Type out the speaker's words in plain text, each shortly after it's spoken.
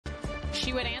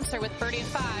she would answer with birdie at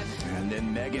 5. And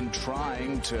then Megan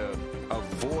trying to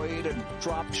avoid a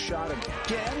drop shot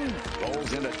again.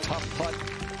 Rolls in a tough putt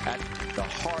at the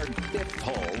hard 5th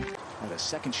hole. And a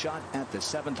second shot at the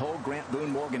 7th hole. Grant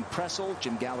Boone, Morgan Pressel,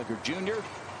 Jim Gallagher Jr.,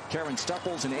 Karen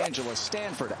Stupples, and Angela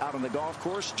Stanford out on the golf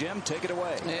course. Jim, take it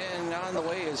away. And on the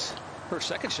way is her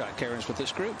second shot, Karen's, with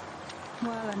this group.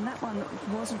 Well, and that one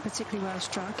wasn't particularly well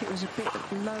struck. It was a bit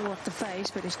low off the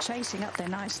face, but it's chasing up there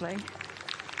nicely.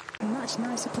 A much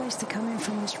nicer place to come in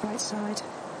from this right side.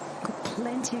 Got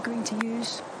plenty of green to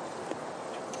use.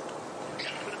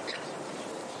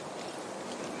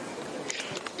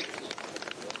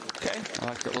 Okay, I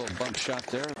like that little bump shot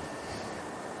there.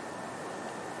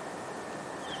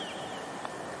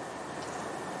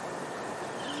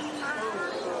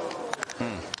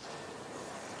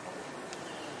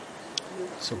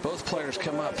 So both players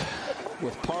come up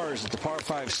with pars at the par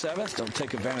 5 7th. Don't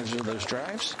take advantage of those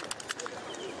drives.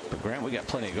 But Grant, we got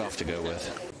plenty of golf to go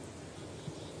with.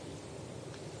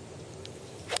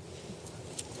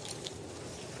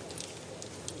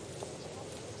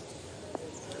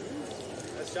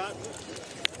 Nice shot.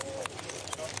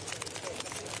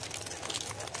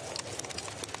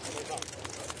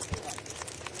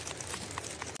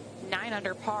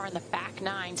 Under par on the back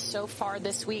 9 so far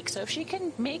this week. So if she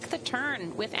can make the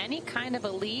turn with any kind of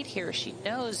a lead here, she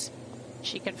knows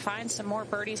she can find some more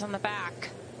birdies on the back.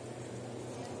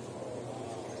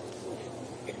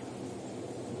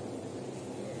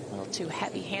 A little too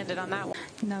heavy-handed on that one.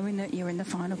 Knowing that you're in the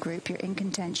final group, you're in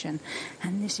contention,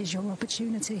 and this is your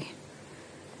opportunity.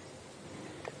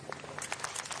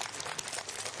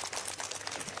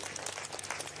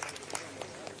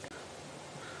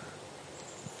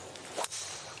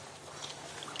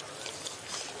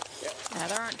 Now,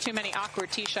 there aren't too many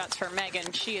awkward tee shots for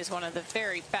Megan. She is one of the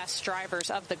very best drivers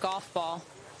of the golf ball.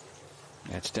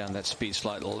 That's down that speed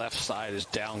slide. The left side is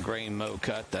down grain Mo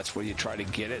cut. That's where you try to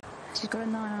get it. She's got a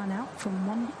 9-iron out from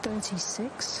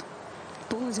 136.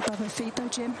 Ball is above her feet though,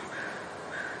 Jim.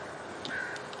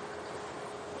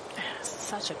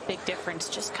 Such a big difference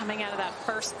just coming out of that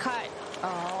first cut.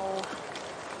 Oh.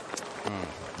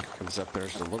 Comes up,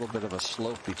 there's a little bit of a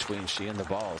slope between she and the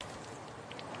ball.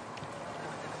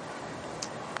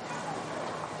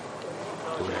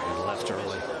 Left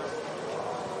early.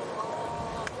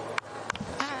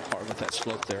 Hard with that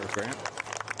slope there, Grant.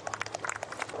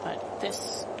 But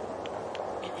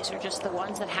these are just the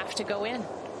ones that have to go in.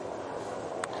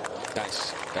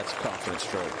 Nice. That's a confident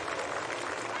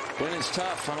stroke. Winning's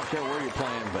tough. I don't care where you're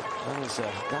playing, but that was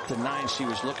not the 9 she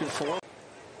was looking for.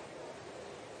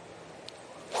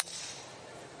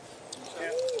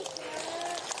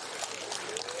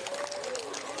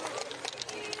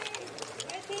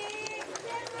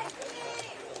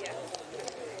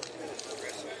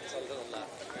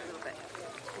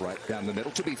 Right down the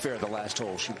middle. To be fair, the last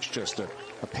hole, she was just a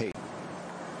pace.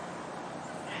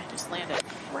 Just landed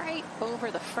right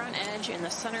over the front edge in the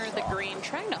center of the green,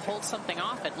 trying to hold something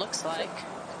off, it looks like.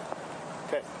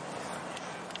 Okay.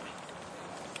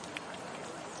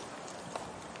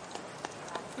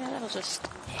 Yeah, that'll just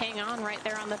hang on right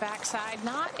there on the backside.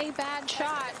 Not a bad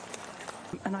shot.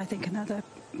 And I think another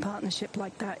partnership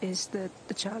like that is the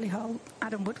Charlie Hull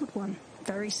Adam Woodward one.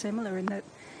 Very similar in that,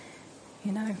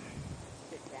 you know,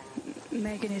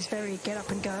 Megan is very get up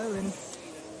and go, and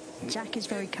Jack is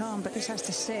very calm, but this has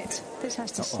to sit. This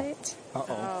has to sit.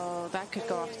 Oh, that could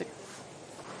go off the...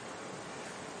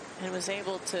 And was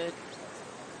able to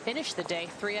finish the day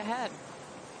 3 ahead.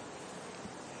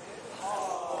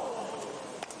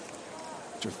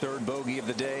 It's her 3rd bogey of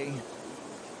the day.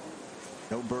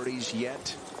 No birdies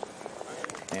yet.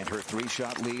 And her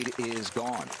 3-shot lead is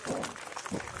gone.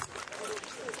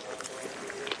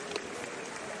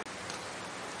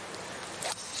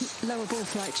 Lower ball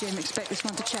flight, Jim. Expect this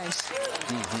one to chase.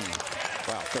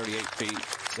 Wow, 38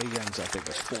 feet. Young's, I think,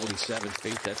 was 47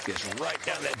 feet. That gets right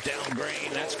down that down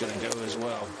grain. That's going to go as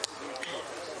well.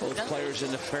 Both players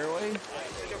in the fairway.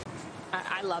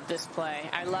 I love this play.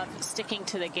 I love sticking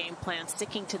to the game plan,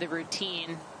 sticking to the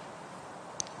routine.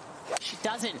 She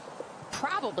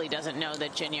probably doesn't know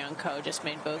that Jin Young Ko just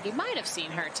made bogey. Might have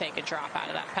seen her take a drop out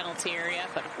of that penalty area,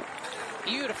 but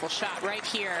beautiful shot right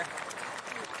here.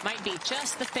 Might be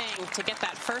just the thing to get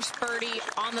that first birdie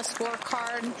on the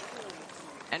scorecard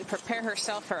and prepare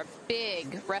herself for a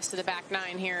big rest of the back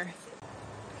 9 here.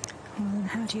 Well, and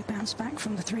how do you bounce back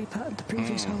from the 3-putt at the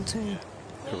previous hole too?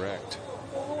 Correct.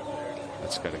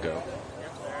 That's got to go.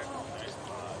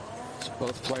 So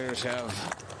both players have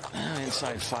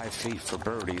inside 5 feet for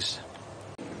birdies.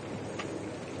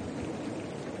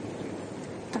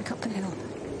 Back up the hill.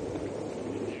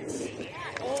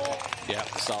 Yeah,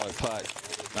 solid putt.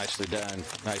 Nicely done.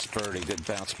 Nice birdie. Good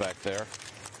bounce back there.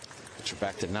 Puts her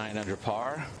back to 9 under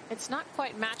par. It's not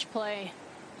quite match play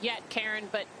yet, Karen,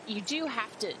 but you do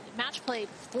have to. Match play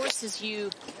forces you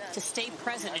to stay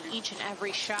present in each and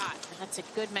every shot. And that's a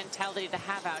good mentality to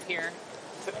have out here.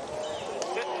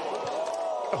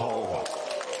 Oh.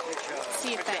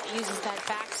 See if that uses that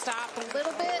backstop a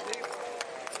little bit.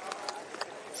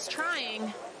 It's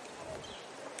trying.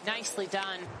 Nicely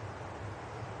done.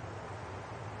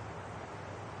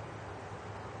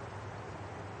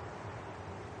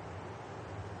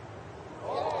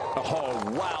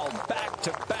 Oh, wow. Back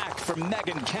to back from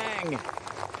Megan Khang.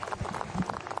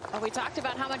 Well, we talked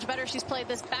about how much better she's played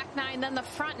this back nine than the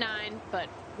front nine, but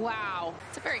wow,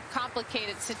 it's a very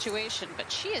complicated situation,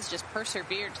 but she has just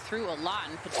persevered through a lot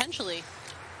and potentially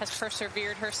has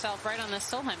persevered herself right on the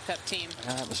Solheim Cup team.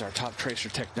 That was our top tracer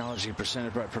technology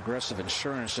presented by Progressive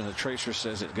Insurance, and the tracer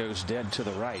says it goes dead to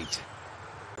the right.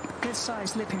 Good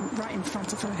size lipping right in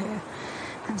front of her here.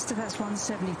 And still that's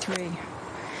 173.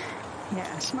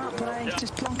 Yeah, smart play.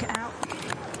 Just plonk it out.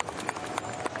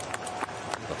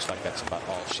 Looks like that's about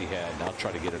all she had. Now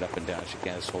try to get it up and down. She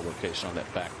can. This whole location on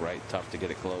that back right. Tough to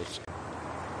get it close.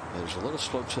 There's a little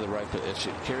slope to the right, but it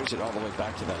carries it all the way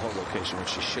back to that whole location,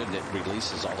 which she shouldn't. It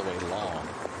releases all the way long.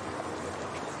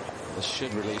 This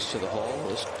should release to the hole.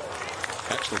 This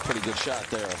actually a pretty good shot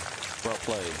there. Well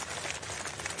played.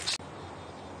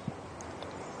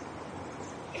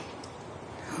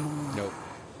 Nope.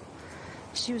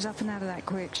 She was up and out of that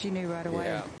quick. She knew right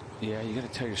away. Yeah, you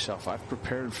got to tell yourself, I've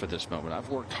prepared for this moment. I've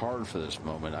worked hard for this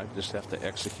moment. I just have to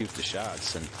execute the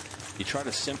shots. And you try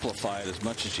to simplify it as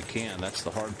much as you can. That's the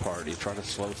hard part. You try to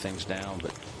slow things down.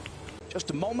 But Just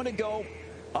a moment ago,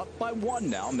 up by 1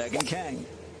 now, Megan Khang.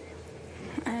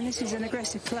 And this is an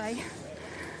aggressive play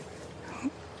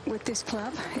with this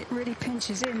club. It really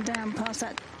pinches in down past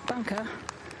that bunker.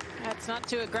 That's not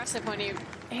too aggressive when you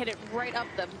hit it right up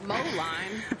the mow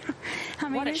line. I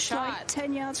mean, what a it's shot. like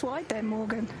 10 yards wide there,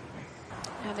 Morgan.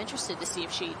 I'm interested to see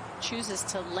if she chooses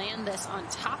to land this on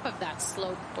top of that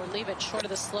slope or leave it short of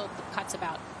the slope. The putt's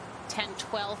about 10,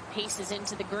 12 paces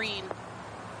into the green.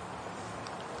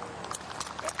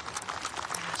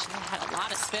 She had a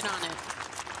lot of spin on it.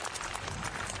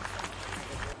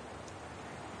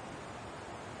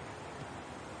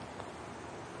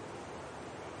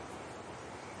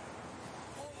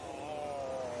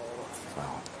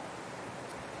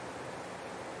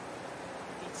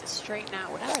 Needs to straighten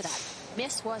out whatever that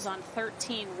miss was on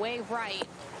 13, way right.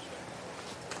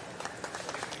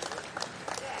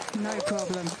 No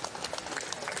problem.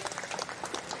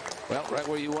 well, right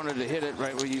where you wanted to hit it,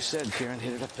 right where you said, Karen,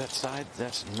 hit it up that side.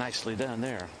 That's nicely done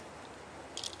there.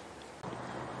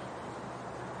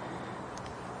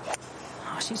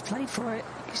 Oh, she's played for it.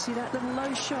 You see that little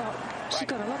low shot? She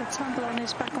got a lot of tumble on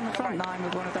this back on the front nine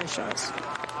with one of those shots.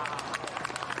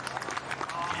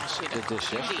 Yeah, she Did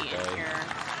this yesterday.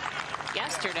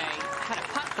 Yesterday, had a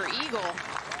putt for eagle.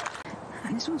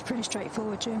 And this one's pretty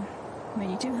straightforward, Jim. I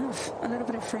mean, you do have a little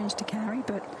bit of fringe to carry,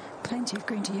 but plenty of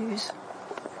green to use.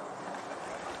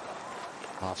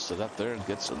 Offs it up there and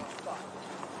gets some.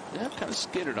 Yeah, kind of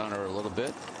skittered on her a little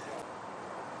bit.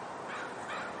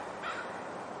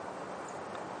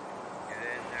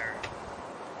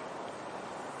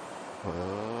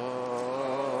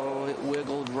 Oh, it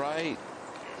wiggled right.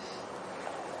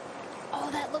 Oh,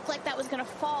 that looked like that was going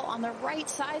to fall on the right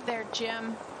side there,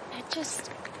 Jim. It just...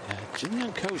 Yeah, Jin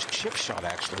Young Ko's chip shot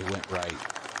actually went right.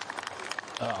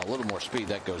 A little more speed,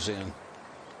 that goes in.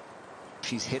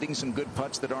 She's hitting some good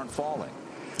putts that aren't falling.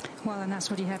 Well, and that's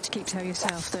what you have to keep telling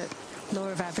yourself, that law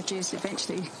of averages,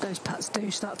 eventually those putts do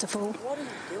start to fall. What are you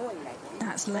doing, Megan?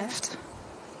 That's left.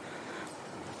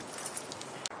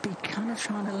 Be kind of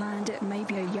trying to land it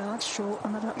maybe a yard short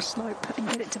on that up slope and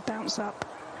get it to bounce up.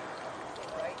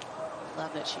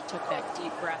 Love that she took that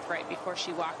deep breath right before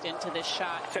she walked into this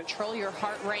shot. Control your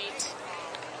heart rate.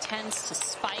 Tends to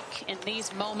spike in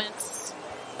these moments.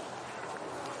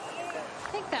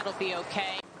 I think that'll be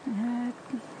okay.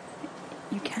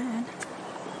 You can.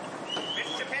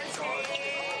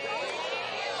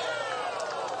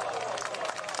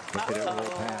 Look at it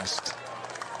roll past.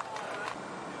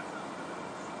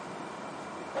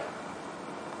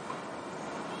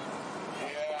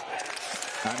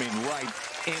 I mean, right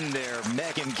in there.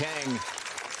 Megan Khang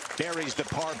buries the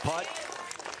par putt.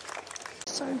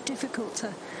 So difficult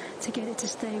to get it to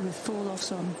stay with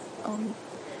fall-offs on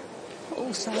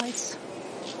all sides.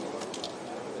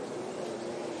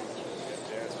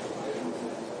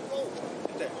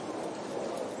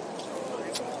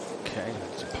 Okay,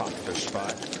 it's a popular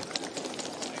spot.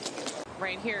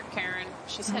 Right here, Karen.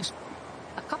 She's hit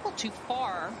a couple too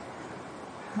far.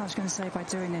 I was going to say, by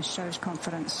doing this shows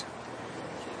confidence.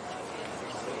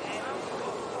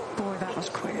 Boy, that was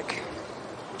quick.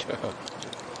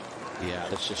 Yeah,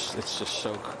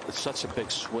 it's such a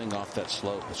big swing off that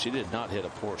slope. She did not hit a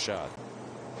poor shot.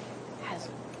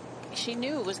 She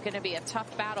knew it was going to be a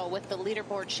tough battle with the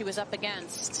leaderboard she was up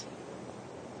against.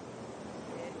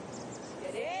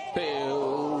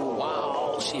 Oh,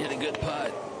 wow, she hit a good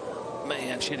putt.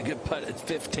 Man, she hit a good putt at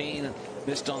 15 and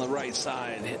missed on the right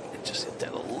side. It just hit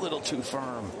that a little too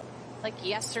firm. Like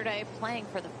yesterday, playing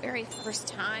for the very first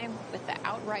time with the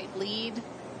outright lead.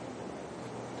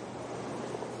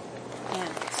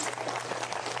 And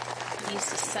needs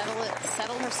to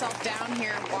settle herself down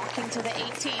here, walking to the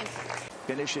 18th.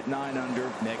 Finish at 9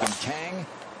 under. Megan Khang,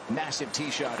 massive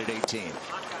tee shot at 18.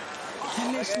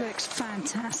 And this looks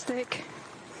fantastic.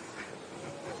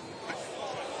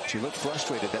 She looked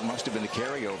frustrated. That must have been the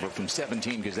carryover from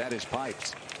 17, because that is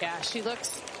piped. Yeah, she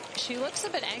looks a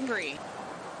bit angry.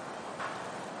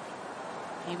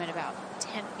 Aim at about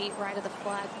 10 feet right of the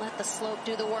flag. Let the slope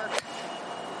do the work.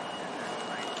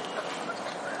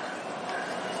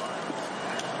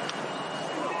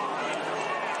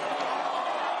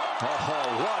 Oh,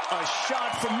 what a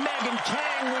shot from Megan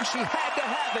Khang when she had to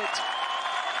have it.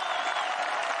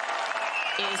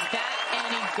 Is that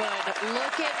any good?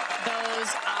 Look at those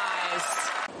eyes.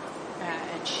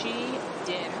 And she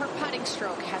did. Her putting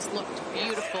stroke has looked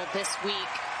beautiful this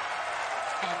week.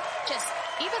 And just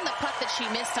even the putt that she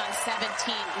missed on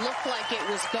 17 looked like it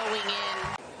was going in.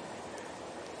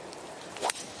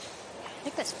 I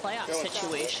think this playoff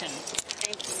situation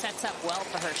sets up well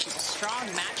for her. She's a strong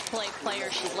match play player.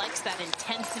 She likes that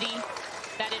intensity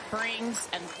that it brings.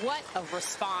 And what a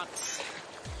response.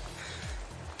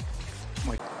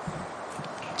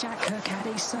 Jack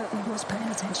Kirkcaldy certainly was paying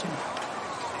attention.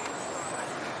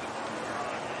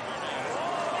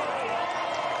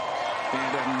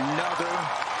 And another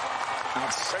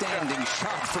outstanding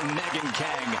shot from Megan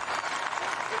Khang.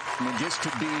 I mean, this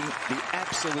could be the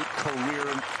absolute career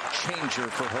changer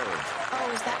for her. Oh,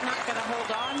 is that not going to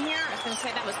hold on here? I was going to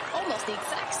say that was almost the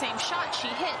exact same shot she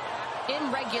hit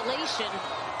in regulation.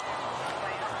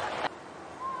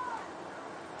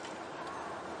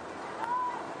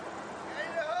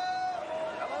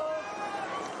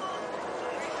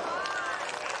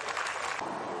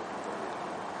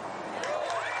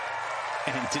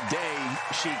 And today,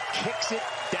 she kicks it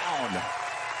down.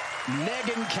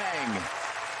 Megan Khang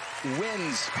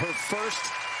wins her first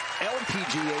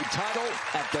LPGA title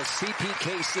at the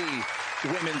CPKC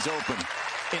Women's Open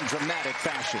in dramatic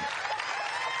fashion.